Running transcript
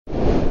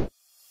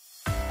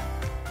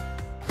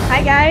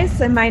Hi guys,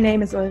 my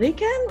name is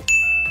Ulrike.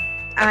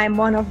 I'm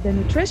one of the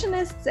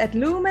nutritionists at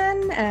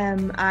Lumen.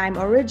 I'm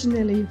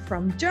originally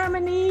from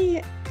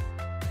Germany.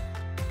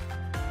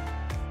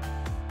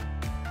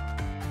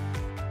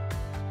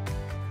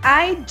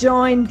 I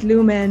joined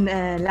Lumen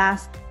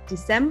last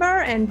December,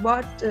 and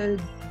what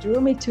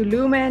drew me to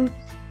Lumen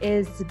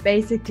is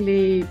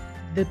basically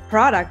the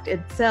product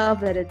itself,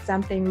 that it's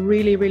something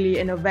really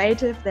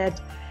innovative that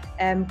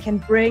can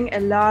bring a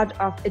lot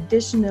of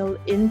additional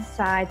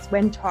insights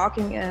when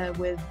talking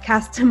with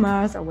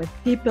customers or with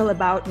people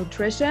about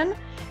nutrition.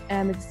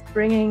 It's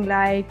bringing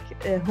like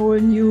a whole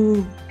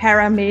new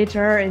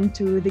parameter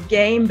into the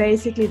game,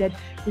 basically, that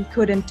we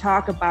couldn't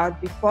talk about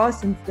before,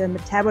 since the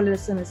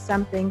metabolism is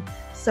something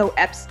so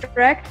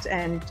abstract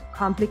and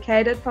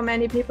complicated for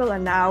many people.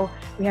 And now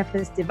we have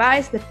this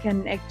device that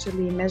can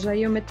actually measure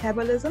your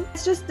metabolism.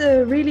 It's just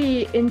a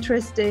really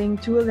interesting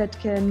tool that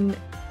can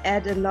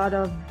add a lot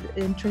of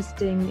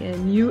interesting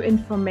new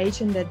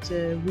information that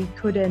we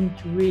couldn't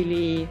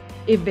really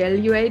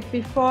evaluate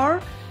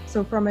before.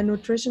 So from a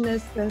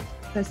nutritionist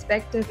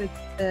perspective,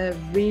 it's a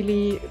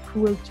really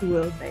cool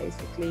tool,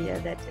 basically,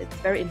 that it's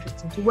very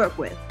interesting to work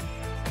with.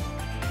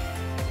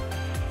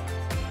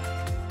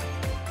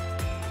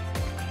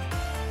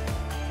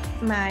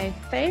 My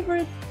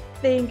favorite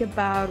thing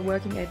about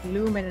working at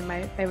Lumen and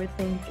my favorite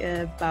thing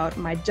about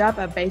my job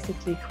are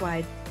basically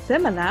quite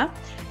similar.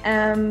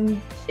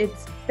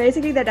 It's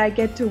basically that I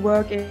get to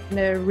work in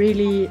a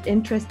really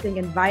interesting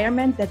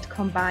environment that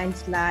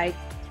combines like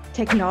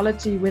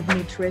technology with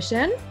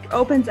nutrition. It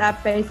opens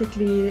up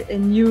basically a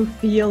new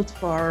field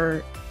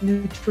for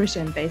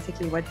nutrition,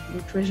 basically what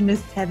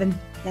nutritionists haven't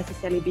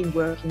necessarily been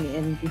working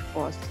in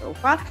before so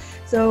far.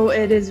 So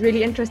it is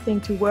really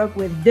interesting to work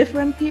with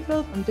different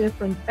people from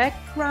different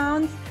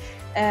backgrounds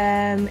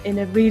in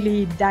a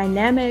really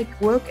dynamic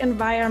work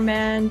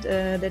environment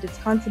that is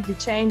constantly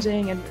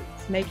changing, and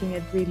it's making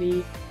it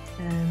really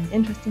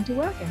interesting to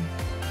work in.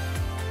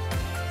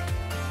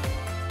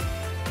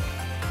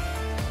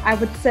 I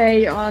would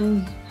say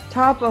on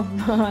top of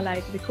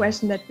like the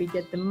question that we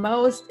get the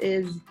most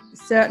is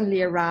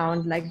certainly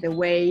around like the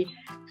way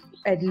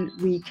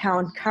we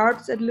count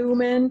carbs at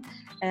Lumen.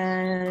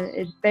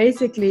 It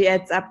basically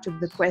adds up to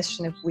the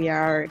question if we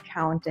are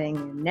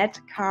counting net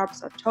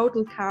carbs or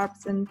total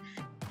carbs in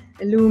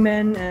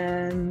Lumen.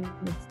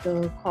 It's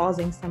still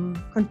causing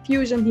some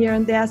confusion here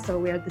and there, so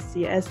we at the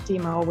CS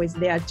team are always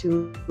there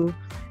to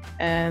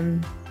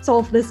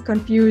solve this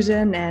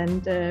confusion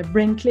and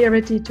bring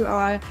clarity to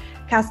our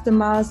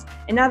customers.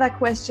 Another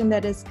question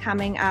that is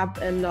coming up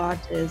a lot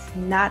is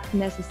not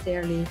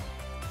necessarily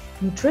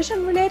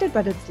nutrition related,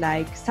 but it's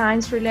like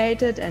science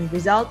related and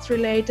results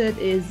related,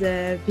 is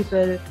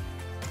people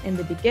in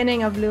the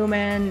beginning of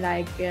Lumen,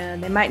 like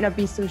they might not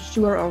be so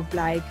sure of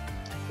like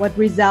what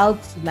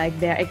results like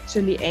they're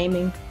actually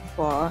aiming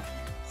for.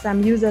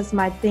 Some users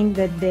might think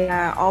that they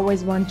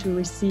always want to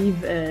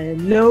receive a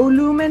low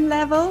lumen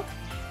level,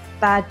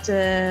 but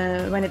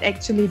when it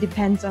actually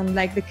depends on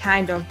like the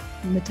kind of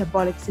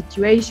metabolic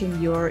situation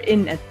you're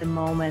in at the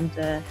moment.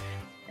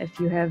 If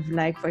you have,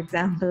 like, for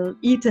example,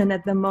 eaten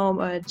at the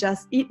moment, or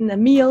just eaten a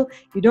meal,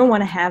 you don't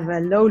want to have a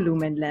low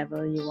lumen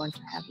level. You want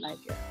to have like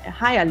a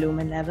higher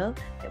lumen level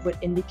that would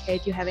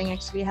indicate you're having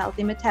actually a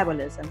healthy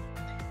metabolism.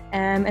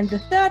 And the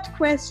third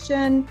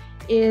question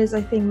is,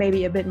 I think,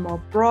 maybe a bit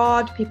more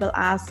broad. People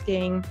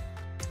asking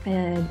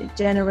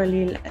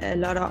generally a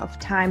lot of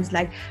times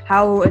like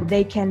how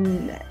they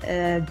can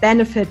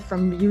benefit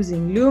from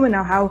using Lumen,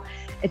 or how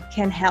it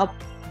can help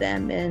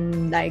them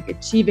in like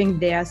achieving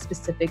their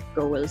specific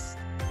goals.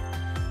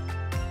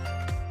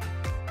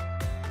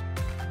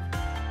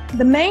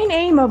 The main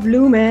aim of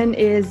Lumen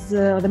is,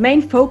 the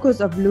main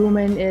focus of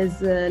Lumen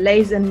is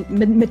lays in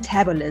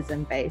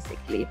metabolism,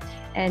 basically.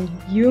 And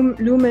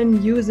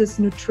Lumen uses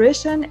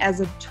nutrition as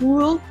a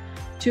tool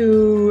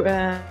to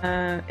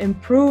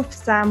improve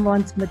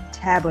someone's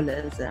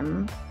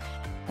metabolism.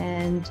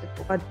 And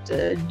what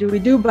do we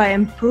do by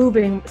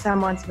improving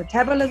someone's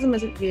metabolism?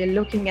 Is we are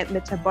looking at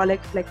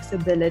metabolic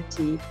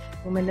flexibility.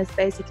 Lumen is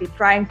basically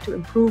trying to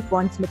improve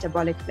one's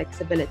metabolic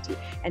flexibility.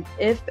 And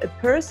if a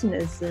person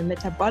is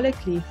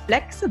metabolically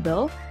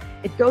flexible,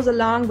 it goes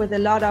along with a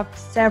lot of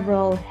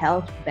several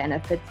health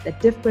benefits that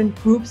different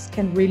groups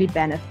can really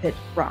benefit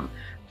from.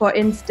 For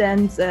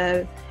instance,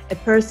 a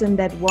person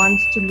that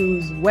wants to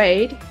lose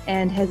weight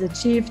and has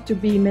achieved to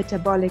be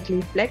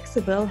metabolically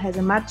flexible has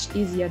a much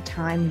easier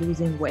time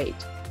losing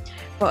weight.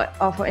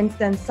 For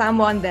instance,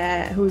 someone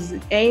whose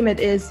aim it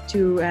is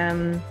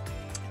to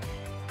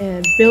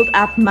build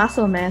up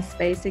muscle mass,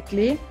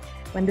 basically.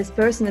 When this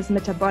person is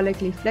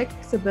metabolically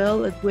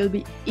flexible, it will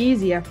be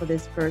easier for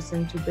this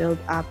person to build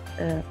up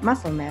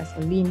muscle mass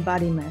or lean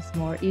body mass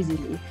more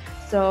easily.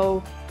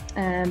 So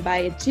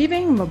by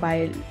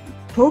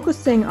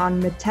focusing on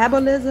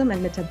metabolism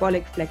and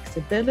metabolic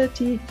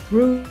flexibility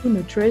through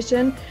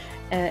nutrition,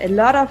 a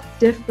lot of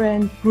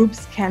different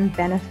groups can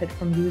benefit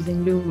from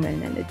using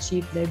Lumen and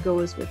achieve their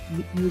goals with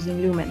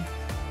using Lumen.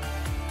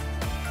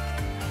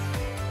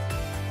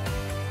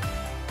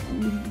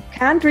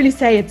 can't really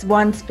say it's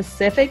one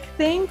specific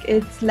thing.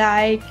 It's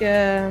like,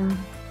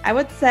 I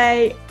would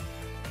say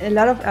a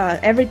lot of,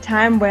 every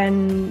time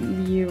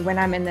when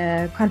I'm in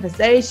a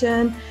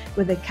conversation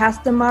with a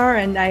customer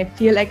and I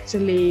feel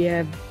actually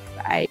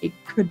I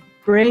could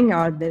bring,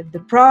 or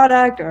the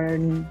product or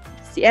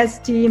CS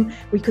team,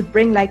 we could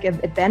bring like a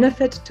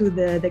benefit to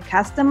the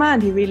customer,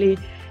 and he really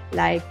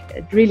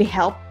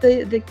helped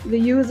the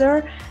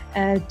user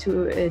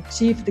to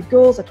achieve the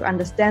goals or to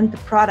understand the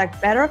product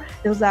better.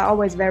 Those are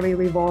always very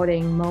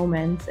rewarding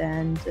moments,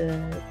 and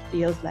it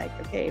feels like,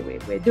 okay,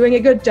 we're doing a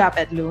good job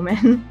at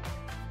Lumen.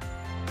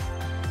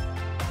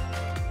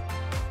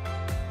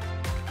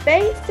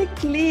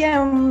 Basically,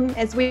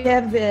 as we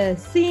have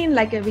seen,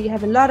 we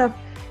have a lot of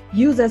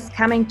users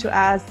coming to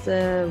us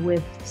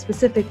with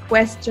specific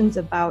questions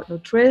about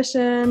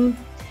nutrition,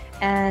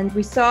 and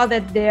we saw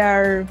that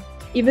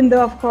even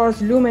though of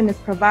course Lumen is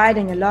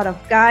providing a lot of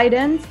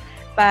guidance,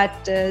 but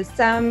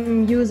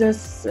some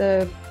users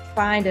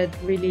find it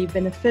really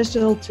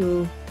beneficial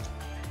to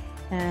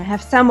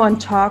have someone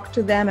talk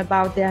to them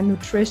about their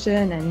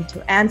nutrition and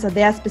to answer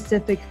their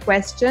specific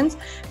questions.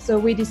 So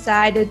we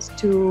decided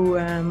to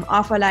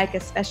offer like a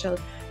special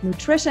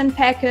nutrition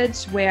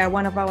package where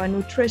one of our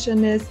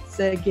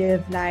nutritionists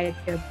give like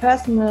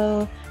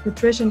personal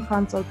nutrition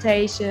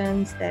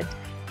consultations that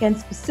can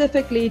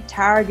specifically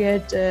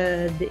target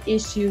the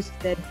issues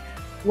that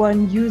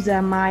one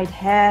user might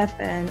have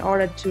in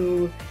order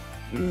to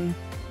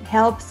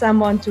help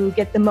someone to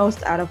get the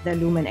most out of their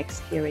Lumen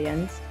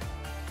experience.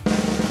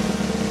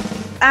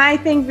 I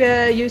think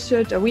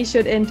we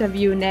should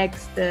interview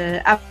next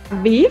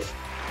Aviv,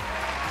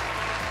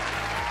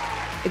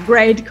 a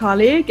great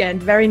colleague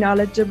and very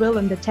knowledgeable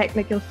in the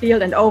technical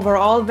field and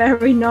overall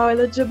very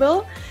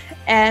knowledgeable.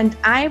 And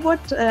I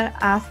would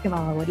ask him, or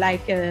I would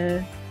like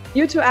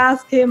you to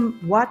ask him,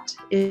 what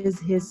is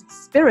his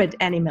spirit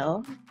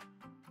animal?